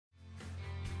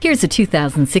Here's a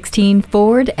 2016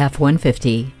 Ford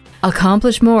F-150.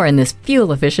 Accomplish more in this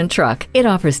fuel-efficient truck. It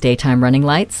offers daytime running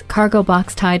lights, cargo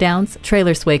box tie-downs,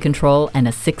 trailer sway control, and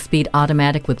a 6-speed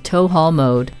automatic with tow haul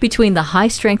mode. Between the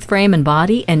high-strength frame and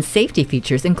body and safety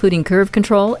features including curve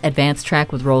control, advanced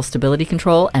track with roll stability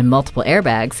control, and multiple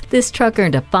airbags, this truck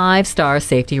earned a 5-star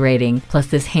safety rating. Plus,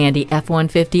 this handy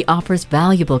F-150 offers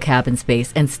valuable cabin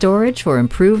space and storage for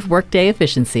improved workday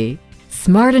efficiency.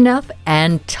 Smart enough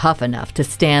and tough enough to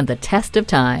stand the test of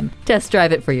time. Test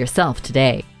drive it for yourself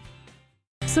today.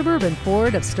 Suburban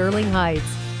Ford of Sterling Heights.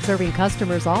 Serving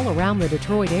customers all around the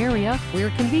Detroit area,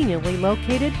 we're conveniently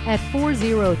located at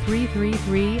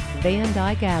 40333 Van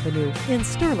Dyke Avenue in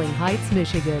Sterling Heights,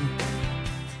 Michigan.